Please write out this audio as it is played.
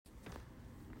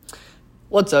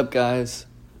What's up, guys?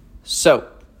 So,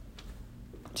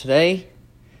 today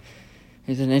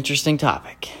is an interesting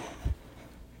topic,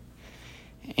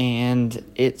 and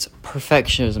it's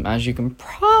perfectionism, as you can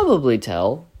probably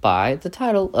tell by the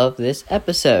title of this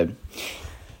episode.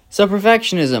 So,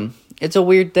 perfectionism, it's a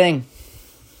weird thing.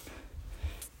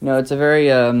 It's a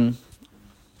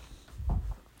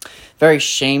very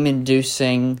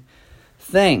shame-inducing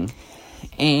thing,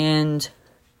 and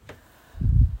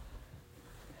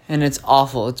it's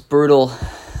awful. It's brutal.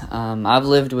 I've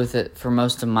lived with it for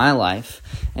most of my life.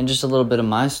 And just a little bit of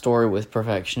my story with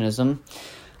perfectionism.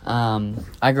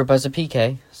 I grew up as a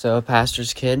PK, so a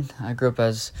pastor's kid. I grew up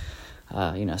as,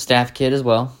 a staff kid as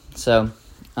well. So,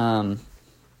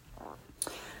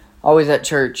 always at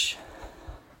church.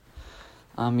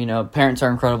 Parents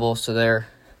are incredible, so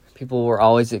people were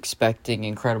always expecting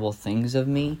incredible things of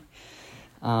me.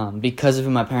 Because of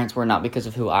who my parents were, not because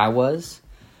of who I was.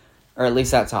 Or at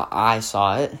least that's how I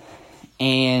saw it.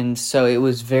 And so it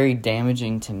was very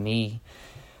damaging to me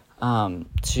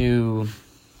to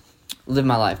live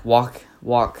my life, walk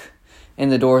in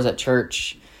the doors at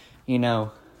church,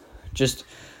 just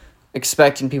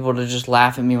expecting people to just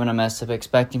laugh at me when I mess up,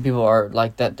 expecting people are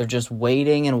like that. They're just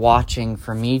waiting and watching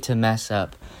for me to mess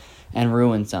up and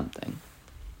ruin something.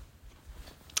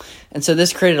 And so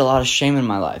this created a lot of shame in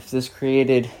my life. This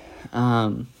created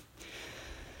a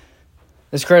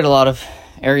lot of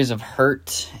areas of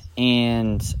hurt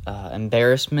and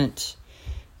embarrassment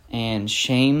and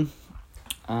shame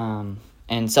and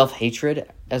self-hatred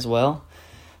as well.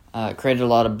 Created a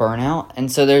lot of burnout.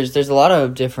 And so there's a lot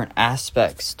of different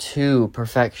aspects to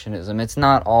perfectionism. It's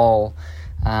not all,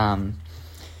 I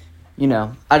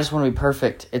just want to be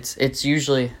perfect. It's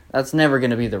usually, that's never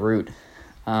going to be the root.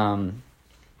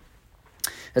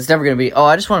 It's never going to be,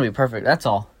 I just want to be perfect. That's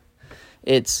all.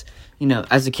 It's,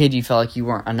 as a kid, you felt like you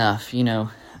weren't enough,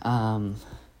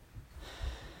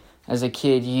 as a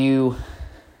kid, you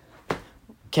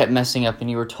kept messing up and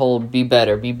you were told, be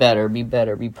better, be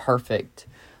perfect.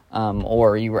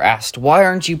 Or you were asked, why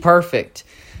aren't you perfect?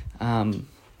 And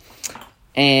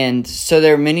so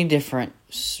there are many different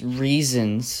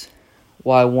reasons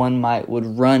why one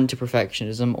would run to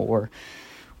perfectionism or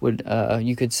would,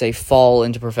 you could say, fall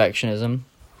into perfectionism.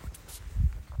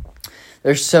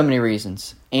 There's so many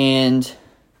reasons, and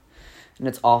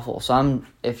it's awful. So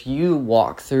if you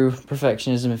walk through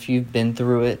perfectionism, if you've been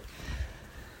through it,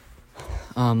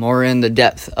 or in the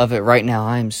depth of it right now,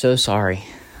 I am so sorry.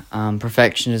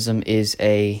 Perfectionism is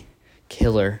a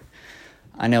killer.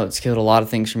 I know it's killed a lot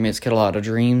of things for me. It's killed a lot of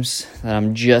dreams that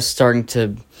I'm just starting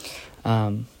to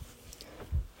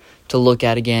look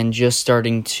at again, just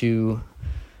starting to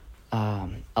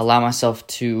allow myself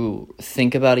to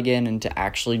think about again and to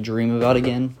actually dream about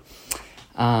again.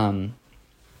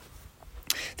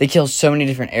 They kill so many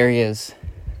different areas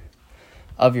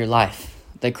of your life.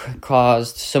 They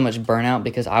caused so much burnout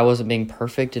because I wasn't being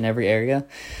perfect in every area.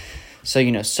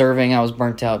 So, serving, I was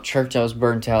burnt out. Church, I was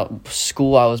burnt out.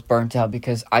 School, I was burnt out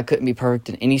because I couldn't be perfect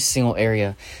in any single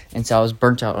area. And so I was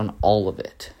burnt out on all of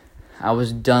it. I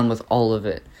was done with all of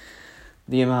it.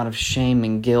 The amount of shame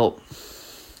and guilt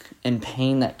and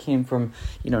pain that came from,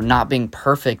 not being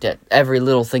perfect at every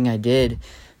little thing I did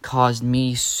caused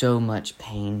me so much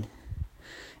pain.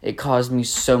 It caused me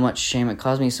so much shame. It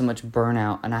caused me so much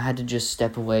burnout. And I had to just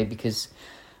step away because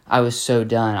I was so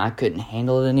done. I couldn't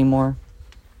handle it anymore.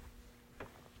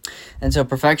 And so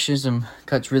perfectionism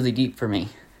cuts really deep for me.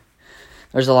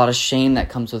 There's a lot of shame that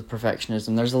comes with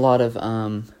perfectionism. There's a lot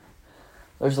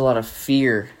of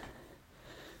fear.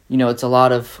 It's a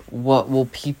lot of what will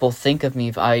people think of me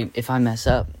if I mess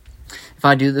up? If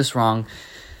I do this wrong,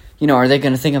 are they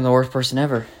going to think I'm the worst person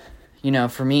ever?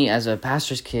 For me as a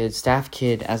pastor's kid,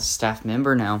 as a staff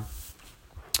member now,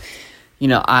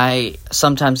 I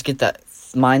sometimes get that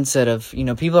mindset of,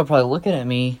 people are probably looking at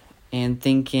me and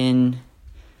thinking,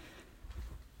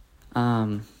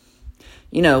 like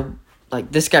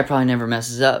this guy probably never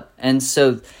messes up. And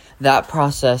so that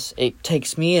process, it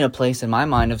takes me in a place in my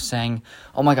mind of saying,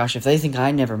 oh my gosh, if they think I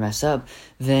never mess up,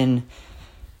 then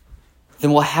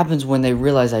what happens when they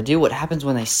realize I do? What happens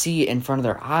when they see it in front of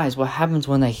their eyes? What happens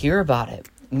when they hear about it?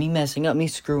 Me messing up, me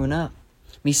screwing up,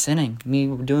 me sinning, me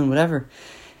doing whatever.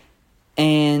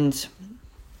 And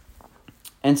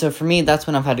so for me, that's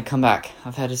when I've had to come back.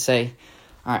 I've had to say,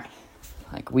 all right,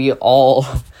 like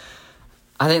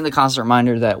I think the constant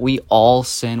reminder that we all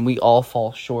sin, we all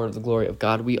fall short of the glory of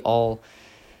God, we all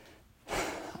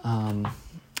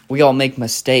make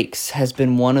mistakes has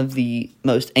been one of the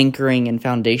most anchoring and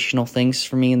foundational things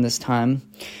for me in this time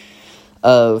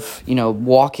of,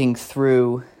 walking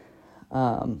through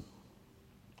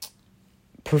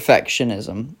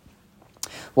perfectionism.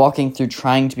 walking through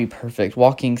trying to be perfect,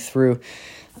 walking through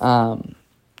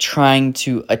trying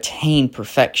to attain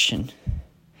perfection.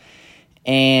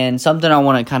 And something I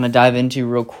want to kind of dive into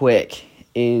real quick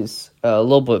is a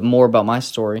little bit more about my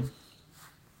story.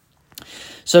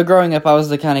 So growing up, I was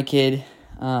the kind of kid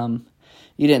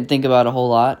you didn't think about a whole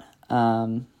lot.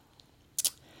 I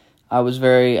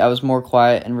was more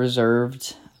quiet and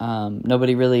reserved.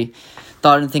 Nobody really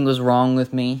thought anything was wrong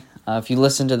with me. If you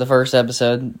listen to the first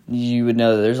episode, you would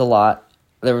know that there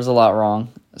was a lot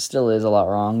wrong. Still is a lot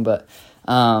wrong, but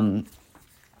and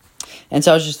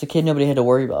so I was just the kid nobody had to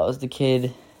worry about. I was the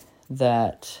kid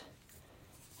that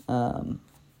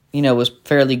was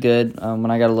fairly good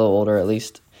when I got a little older, at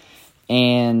least.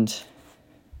 And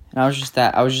I was just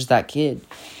that kid.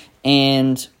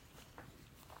 And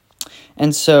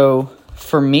so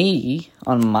for me,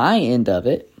 on my end of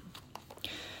it,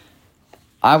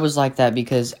 I was like that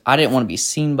because I didn't want to be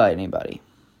seen by anybody.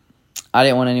 I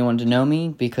didn't want anyone to know me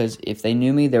because if they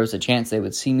knew me, there was a chance they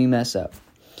would see me mess up.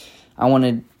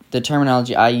 The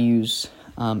terminology I use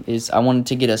is I wanted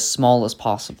to get as small as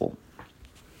possible.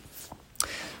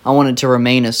 I wanted to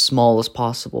remain as small as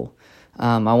possible.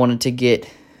 I wanted to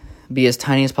be as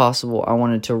tiny as possible. I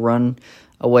wanted to run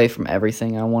away from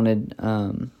everything.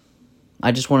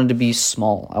 I just wanted to be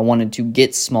small. I wanted to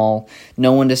get small,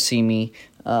 no one to see me,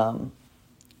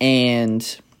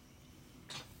 and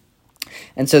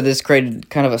so this created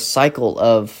kind of a cycle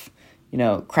of,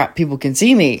 crap, people can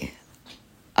see me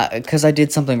because I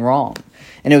did something wrong.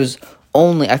 And it was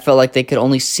I felt like they could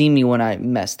only see me when I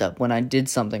messed up, when I did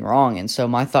something wrong. And so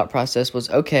my thought process was,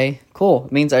 okay, cool.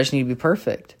 It means I just need to be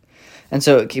perfect. And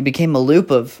so it became a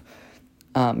loop of,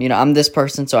 I'm this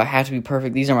person, so I have to be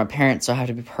perfect. These are my parents, so I have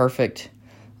to be perfect.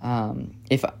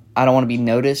 If I don't want to be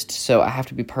noticed, so I have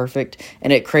to be perfect.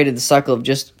 And it created the cycle of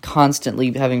just constantly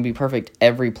having to be perfect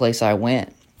every place I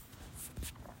went.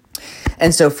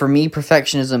 And so for me,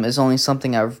 perfectionism is only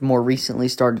something I've more recently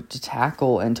started to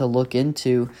tackle and to look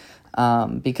into,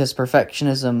 because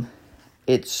perfectionism,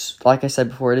 it's, like I said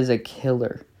before, it is a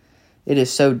killer. It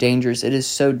is so dangerous. It is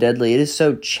so deadly. It is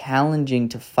so challenging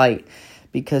to fight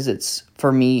because it's,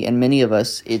 for me and many of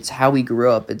us, it's how we grew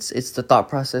up. It's the thought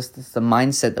process. It's the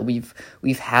mindset that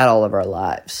we've had all of our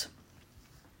lives.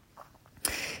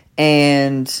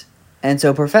 And so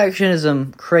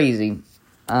perfectionism, crazy.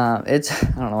 I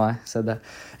don't know why I said that.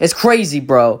 It's crazy,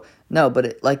 bro. No, but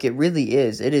it really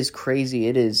is. It is crazy.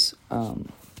 It is,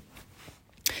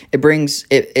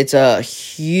 it's a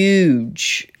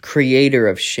huge creator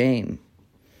of shame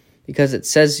because it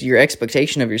says your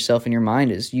expectation of yourself in your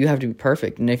mind is you have to be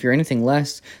perfect. And if you're anything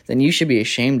less, then you should be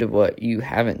ashamed of what you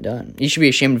haven't done. You should be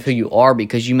ashamed of who you are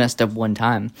because you messed up one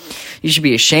time. You should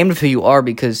be ashamed of who you are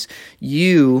because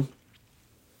you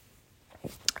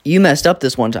messed up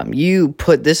this one time. You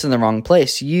put this in the wrong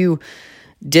place. You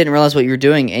didn't realize what you were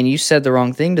doing, and you said the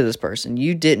wrong thing to this person.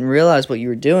 You didn't realize what you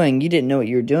were doing. You didn't know what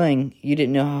you were doing. You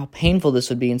didn't know how painful this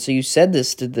would be, and so you said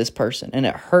this to this person, and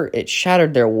it hurt. It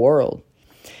shattered their world.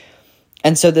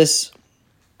 And so this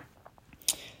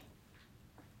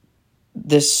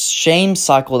shame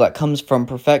cycle that comes from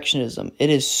perfectionism,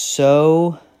 it is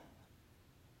so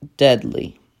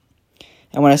deadly.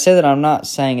 And when I say that, I'm not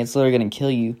saying it's literally going to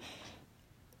kill you,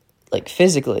 like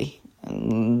physically,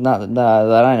 not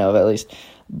that I know of at least,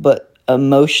 but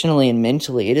emotionally and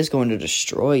mentally, it is going to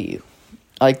destroy you.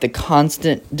 Like the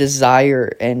constant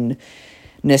desire and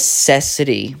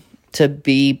necessity to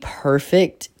be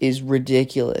perfect is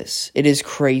ridiculous. It is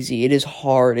crazy. It is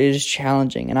hard. It is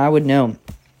challenging. And I would know.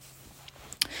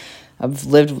 I've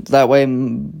lived that way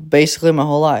basically my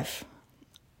whole life.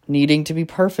 Needing to be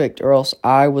perfect or else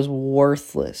I was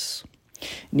worthless.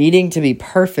 Needing to be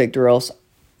perfect or else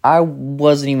I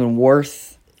wasn't even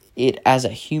worth it as a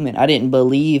human. I didn't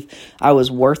believe I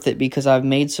was worth it because I've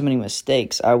made so many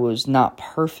mistakes. I was not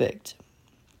perfect.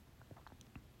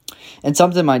 And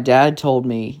something my dad told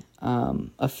me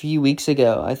a few weeks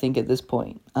ago, I think at this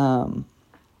point.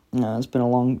 It's been a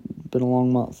long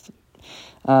month.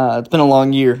 It's been a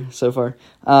long year so far.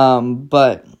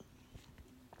 But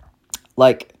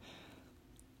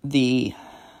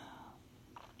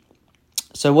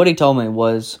so what he told me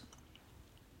was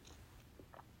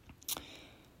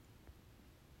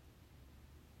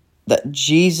that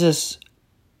Jesus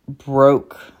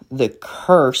broke the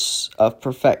curse of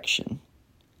perfection.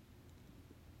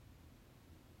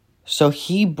 So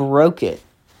he broke it.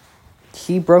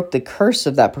 He broke the curse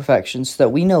of that perfection so that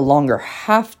we no longer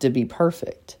have to be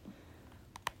perfect.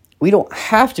 We don't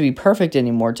have to be perfect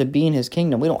anymore to be in his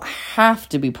kingdom. We don't have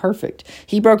to be perfect.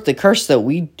 He broke the curse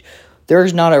that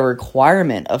there's not a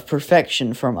requirement of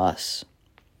perfection from us.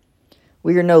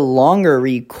 We are no longer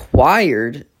required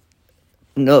required.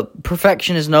 No,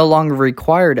 perfection is no longer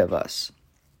required of us.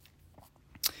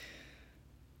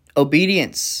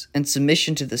 Obedience and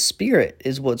submission to the Spirit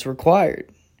is what's required.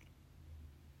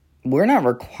 We're not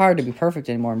required to be perfect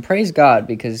anymore. And praise God,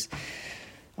 because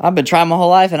I've been trying my whole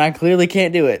life and I clearly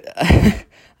can't do it.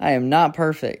 I am not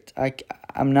perfect.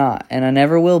 I'm not, and I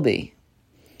never will be.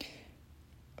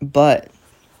 But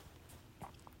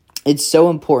it's so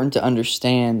important to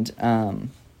understand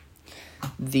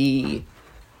the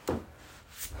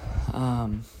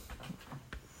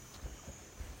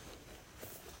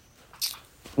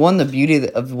beauty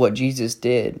of what Jesus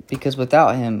did, because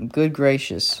without him, good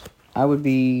gracious, I would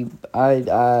be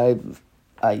bad.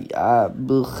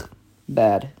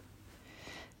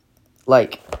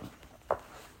 Like,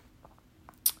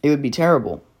 it would be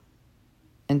terrible.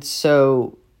 And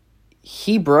so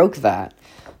he broke that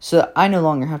so that I no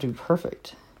longer have to be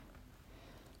perfect.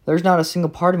 There's not a single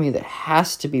part of me that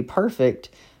has to be perfect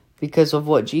because of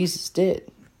what Jesus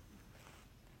did.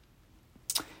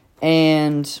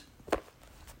 And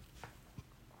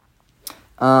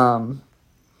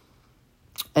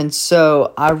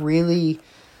so I really,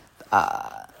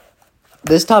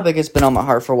 this topic has been on my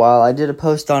heart for a while. I did a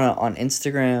post on it on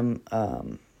Instagram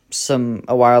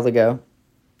a while ago.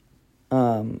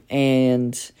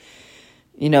 And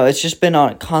it's just been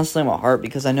on constantly on my heart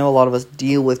because I know a lot of us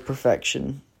deal with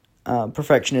perfectionism.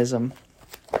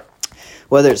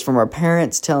 Whether it's from our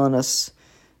parents telling us,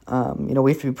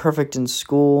 we have to be perfect in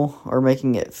school, or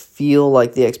making it feel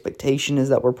like the expectation is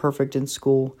that we're perfect in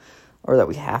school, or that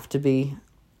we have to be.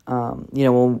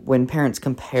 When parents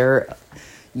compare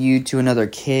you to another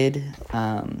kid,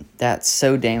 that's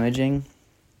so damaging.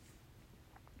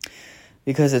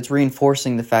 Because it's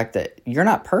reinforcing the fact that you're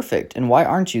not perfect. And why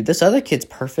aren't you? This other kid's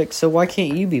perfect, so why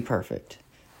can't you be perfect?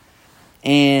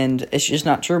 And it's just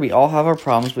not true. We all have our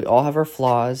problems. We all have our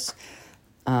flaws.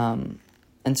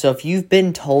 And so if you've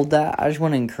been told that, I just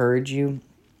want to encourage you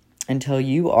until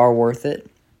you are worth it.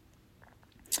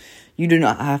 You do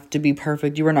not have to be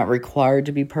perfect. You are not required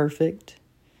to be perfect.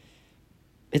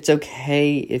 It's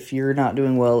okay if you're not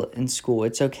doing well in school.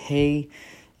 It's okay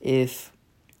if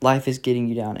life is getting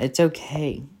you down. It's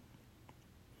okay.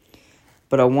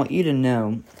 But I want you to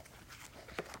know,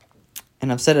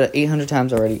 and I've said it 800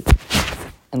 times already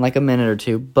in like a minute or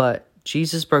two, but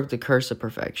Jesus broke the curse of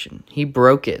perfection. He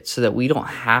broke it so that we don't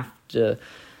have to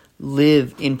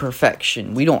live in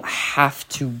perfection. We don't have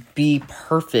to be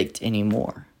perfect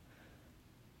anymore.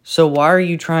 So why are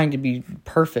you trying to be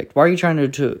perfect? Why are you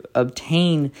trying to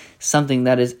obtain something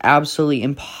that is absolutely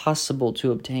impossible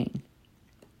to obtain?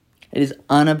 It is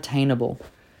unobtainable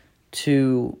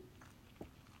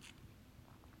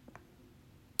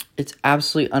it's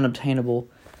absolutely unobtainable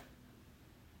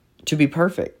to be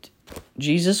perfect.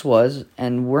 Jesus was,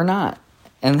 and we're not.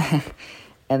 And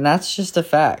that's just a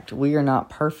fact. We are not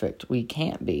perfect. We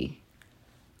can't be.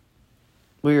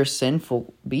 We are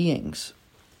sinful beings.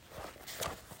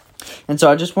 And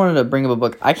so I just wanted to bring up a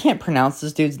book. I can't pronounce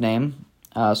this dude's name,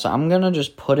 so I'm going to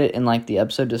just put it in like the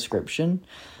episode description.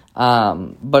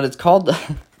 But it's called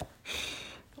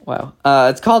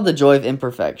it's called The Joy of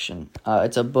Imperfection.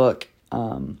 It's a book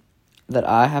that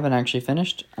I haven't actually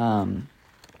finished.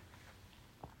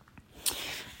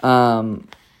 But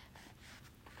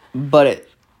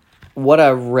what I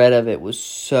read of it was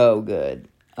so good.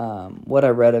 What I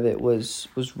read of it was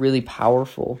really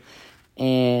powerful,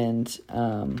 and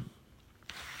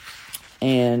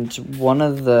one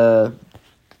of the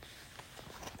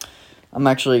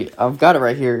I've got it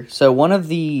right here. So one of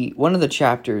the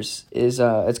chapters is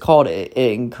it's called it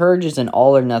encourages an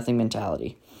all or nothing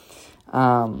mentality.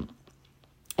 And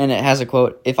it has a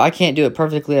quote: "If I can't do it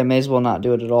perfectly, I may as well not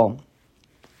do it at all."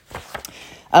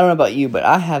 I don't know about you, but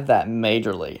I have that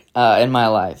majorly in my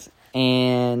life,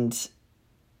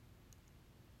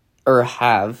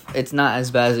 it's not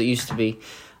as bad as it used to be,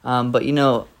 but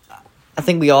I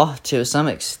think we all, to some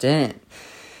extent,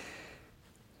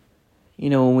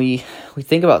 when we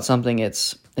think about something,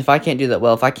 it's, if I can't do that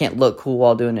well, if I can't look cool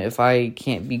while doing it, if I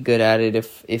can't be good at it,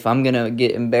 if I'm going to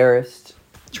get embarrassed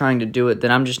trying to do it,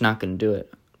 then I'm just not going to do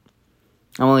it.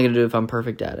 I'm only going to do it if I'm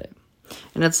perfect at it.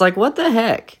 And it's like, what the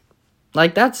heck?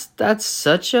 Like, that's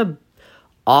such a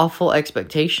awful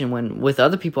expectation when with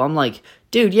other people, I'm like,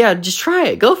 dude, yeah, just try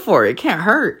it. Go for it. It can't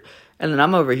hurt. And then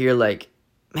I'm over here like,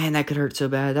 man, that could hurt so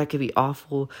bad. That could be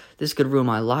awful. This could ruin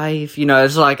my life.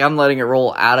 It's like I'm letting it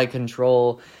roll out of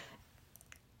control.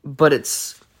 But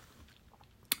it's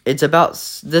about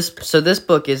this. So this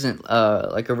book isn't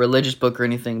like a religious book or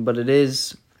anything, but it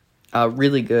is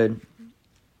really good.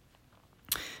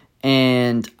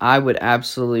 And I would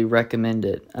absolutely recommend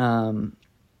it.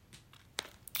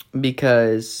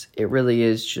 because it really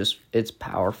is just, it's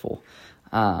powerful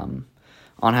on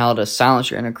how to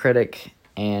silence your inner critic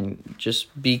and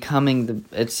just becoming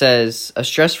it says, a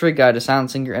stress-free guide to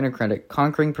silencing your inner critic,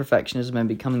 conquering perfectionism, and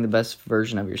becoming the best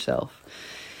version of yourself.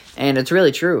 And it's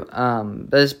really true.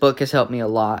 This book has helped me a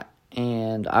lot,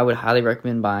 and I would highly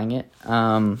recommend buying it.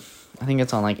 I think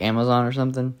it's on like Amazon or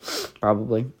something,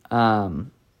 probably.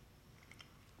 And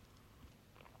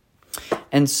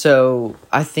so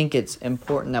I think it's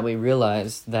important that we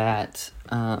realize that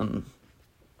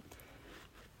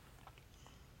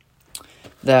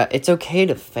that it's okay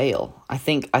to fail. I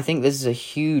think this is a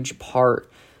huge part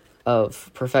of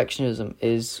perfectionism,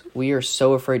 is we are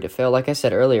so afraid to fail. Like I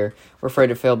said earlier, we're afraid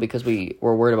to fail because we're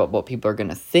worried about what people are going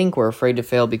to think. We're afraid to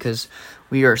fail because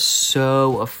we are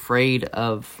so afraid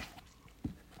of,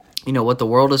 what the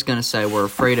world is going to say. We're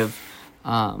afraid of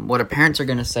what our parents are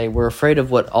going to say. We're afraid of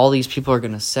what all these people are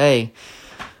going to say,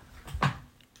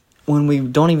 when we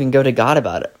don't even go to God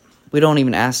about it. We don't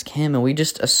even ask Him, and we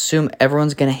just assume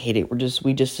everyone's going to hate it. We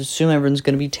just assume everyone's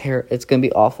going to be it's going to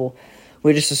be awful.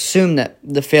 We just assume that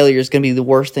the failure is going to be the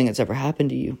worst thing that's ever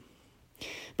happened to you.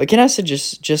 But can I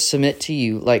just submit to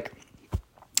you, like,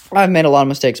 I've made a lot of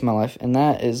mistakes in my life, and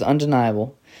that is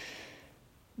undeniable.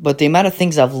 But the amount of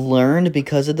things I've learned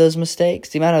because of those mistakes,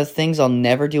 the amount of things I'll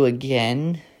never do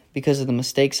again because of the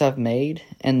mistakes I've made,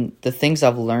 and the things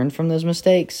I've learned from those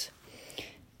mistakes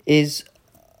is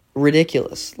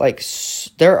ridiculous. Like,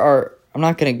 I'm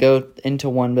not going to go into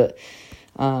one, but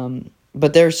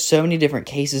there's so many different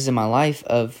cases in my life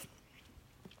of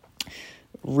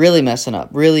really messing up,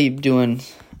 really doing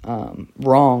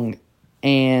wrong,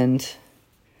 and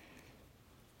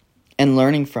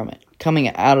learning from it,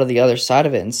 coming out of the other side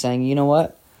of it and saying, you know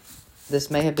what, this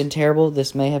may have been terrible,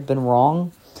 this may have been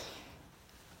wrong,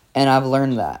 and I've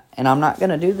learned that, and I'm not going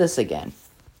to do this again.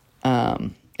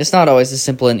 It's not always as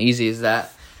simple and easy as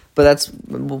that, but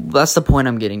that's the point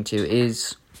I'm getting to,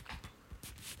 is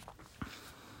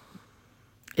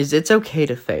it's okay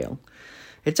to fail.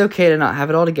 It's okay to not have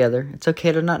it all together. It's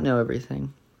okay to not know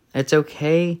everything. It's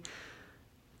okay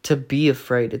to be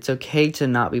afraid. It's okay to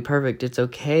not be perfect. It's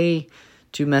okay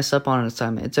to mess up on an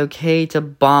assignment. It's okay to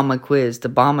bomb a quiz, to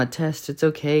bomb a test. It's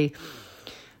okay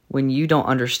when you don't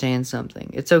understand something.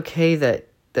 It's okay that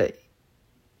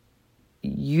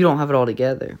you don't have it all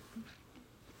together.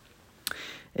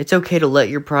 It's okay to let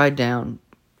your pride down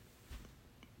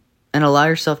and allow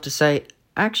yourself to say,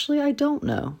 actually, I don't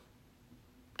know.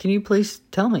 Can you please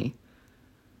tell me?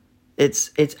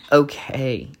 It's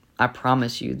okay. I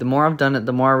promise you. The more I've done it,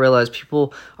 the more I realize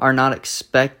people are not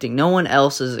expecting, no one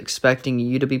else is expecting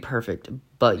you to be perfect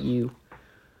but you.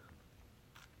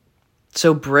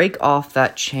 So break off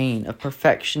that chain of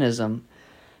perfectionism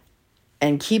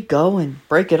and keep going.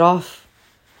 Break it off.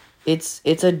 It's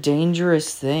a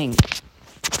dangerous thing.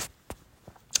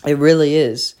 It really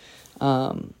is.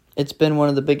 It's been one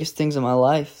of the biggest things in my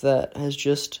life that has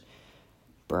just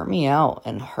burnt me out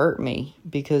and hurt me,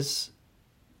 because,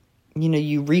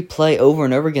 you replay over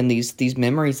and over again these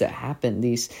memories that happen,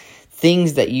 these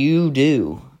things that you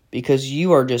do, because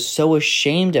you are just so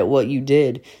ashamed at what you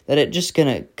did that it's just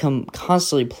going to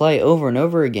constantly play over and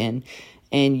over again,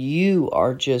 and you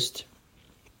are just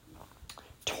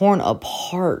torn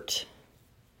apart.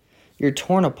 You're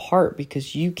torn apart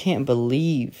because you can't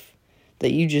believe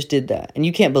that you just did that. And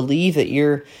you can't believe that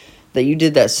you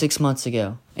did that 6 months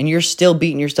ago. And you're still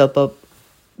beating yourself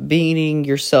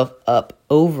up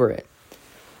over it.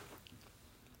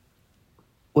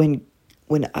 When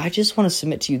I just want to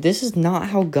submit to you, this is not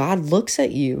how God looks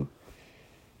at you.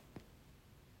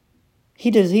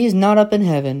 He's not up in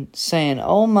heaven saying,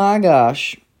 oh my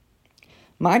gosh,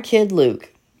 my kid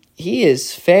Luke, he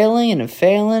is failing and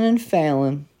failing and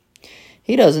failing.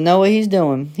 He doesn't know what he's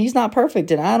doing. He's not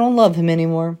perfect, and I don't love him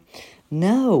anymore.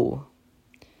 No.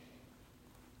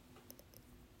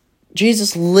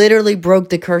 Jesus literally broke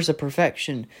the curse of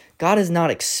perfection. God is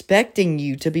not expecting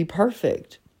you to be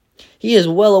perfect. He is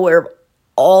well aware of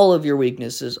all of your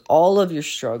weaknesses, all of your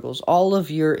struggles, all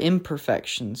of your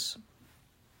imperfections.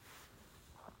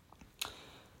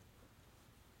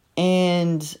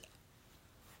 And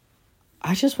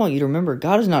I just want you to remember,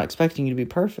 God is not expecting you to be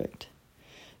perfect.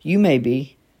 You may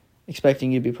be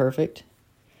expecting you to be perfect,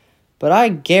 but I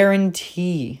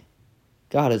guarantee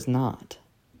God is not.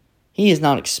 He is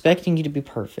not expecting you to be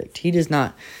perfect. He does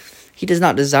not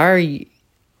desire you.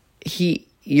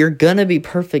 You're gonna be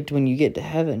perfect when you get to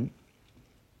heaven.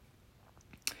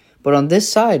 But on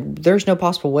this side, there's no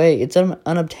possible way. It's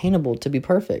unobtainable to be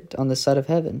perfect on this side of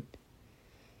heaven.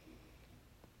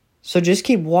 So just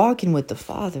keep walking with the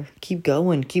Father. Keep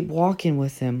going. Keep walking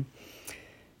with Him.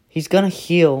 He's going to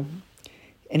heal.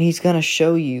 And he's going to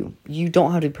show you. You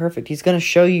don't have to be perfect. He's going to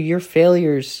show you your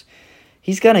failures.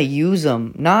 He's going to use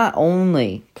them. Not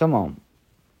only,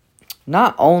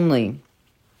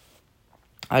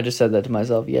 I just said that to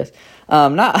myself, yes.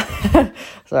 Sorry,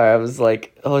 I was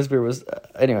like, Holy Spirit was,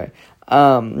 anyway.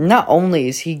 Not only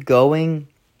is he going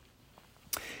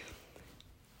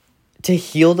to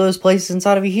heal those places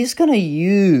inside of you, he's going to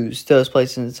use those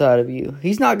places inside of you.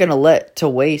 He's not going to let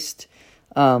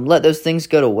those things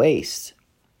go to waste.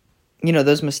 You know,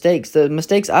 those mistakes. The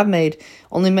mistakes I've made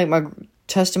only make my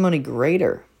testimony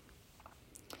greater.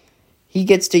 He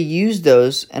gets to use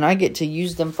those, and I get to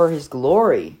use them for his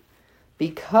glory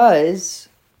because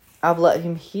I've let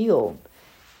him heal.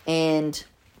 And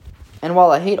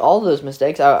while I hate all those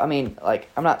mistakes, I mean, like,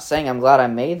 I'm not saying I'm glad I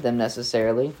made them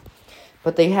necessarily,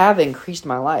 but they have increased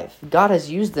my life. God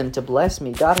has used them to bless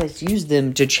me. God has used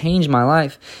them to change my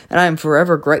life, and I am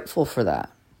forever grateful for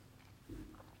that.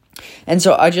 And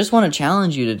so I just want to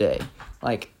challenge you today.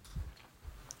 Like,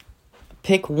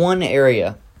 pick one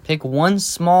area. Pick one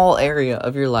small area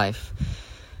of your life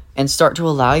and start to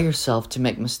allow yourself to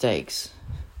make mistakes.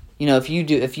 You know, if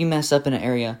you mess up in an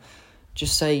area,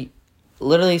 just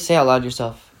literally say out loud to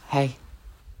yourself, hey,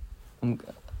 I'm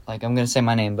going to say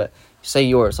my name, but say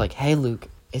yours. Like, hey, Luke,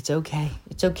 it's okay.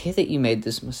 It's okay that you made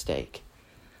this mistake.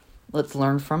 Let's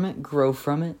learn from it, grow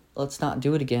from it. Let's not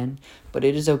do it again. But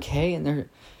it is okay.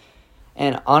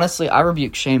 And honestly, I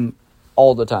rebuke shame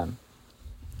all the time.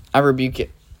 I rebuke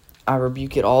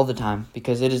it all the time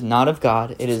because it is not of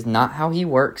God. It is not how he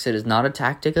works. It is not a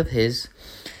tactic of his.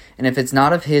 And if it's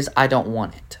not of his, I don't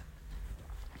want it.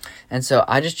 And so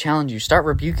I just challenge you, start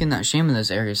rebuking that shame in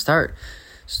those areas.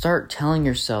 Start telling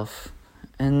yourself,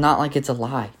 and not like it's a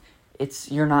lie.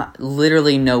 You're not,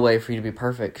 literally no way for you to be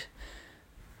perfect.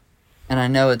 And I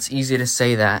know it's easy to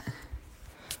say that,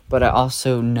 but I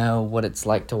also know what it's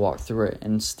like to walk through it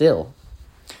and still.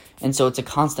 And so it's a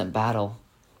constant battle.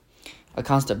 A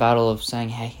constant battle of saying,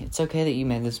 hey, it's okay that you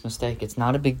made this mistake. It's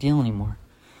not a big deal anymore.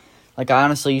 Like, I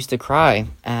honestly used to cry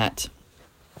at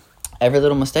every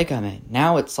little mistake I made.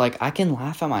 Now it's like I can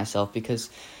laugh at myself because,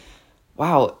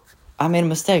 wow, I made a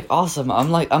mistake. Awesome.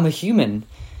 I'm a human.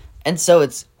 And so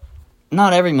it's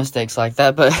not every mistake's like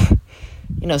that, but,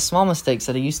 you know, small mistakes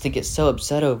that I used to get so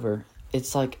upset over,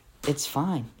 it's like, it's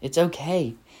fine. It's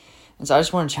okay. And so I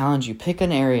just want to challenge you. Pick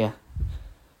an area.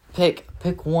 Pick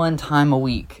one time a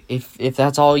week if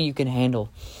that's all you can handle.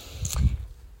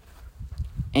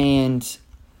 And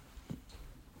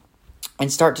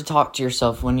start to talk to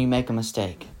yourself when you make a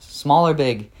mistake. Small or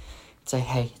big. Say,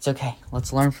 hey, it's okay.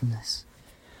 Let's learn from this.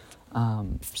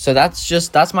 So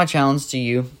that's my challenge to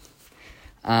you.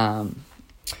 But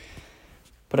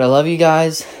I love you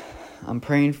guys. I'm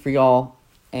praying for y'all.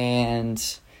 And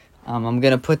I'm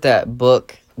going to put that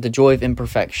book, The Joy of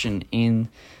Imperfection, in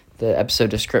the episode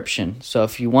description. So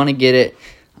if you want to get it,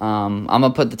 I'm going to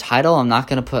put the title. I'm not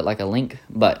going to put like a link.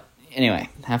 But anyway,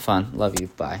 have fun. Love you.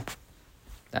 Bye.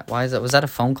 Why is that? Was that a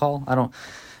phone call? I don't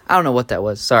know what that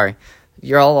was. Sorry.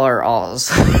 Y'all are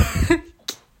awesome.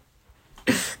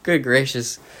 Good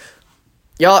gracious.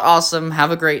 Y'all are awesome. Have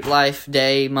a great life,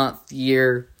 day, month,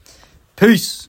 year. Peace.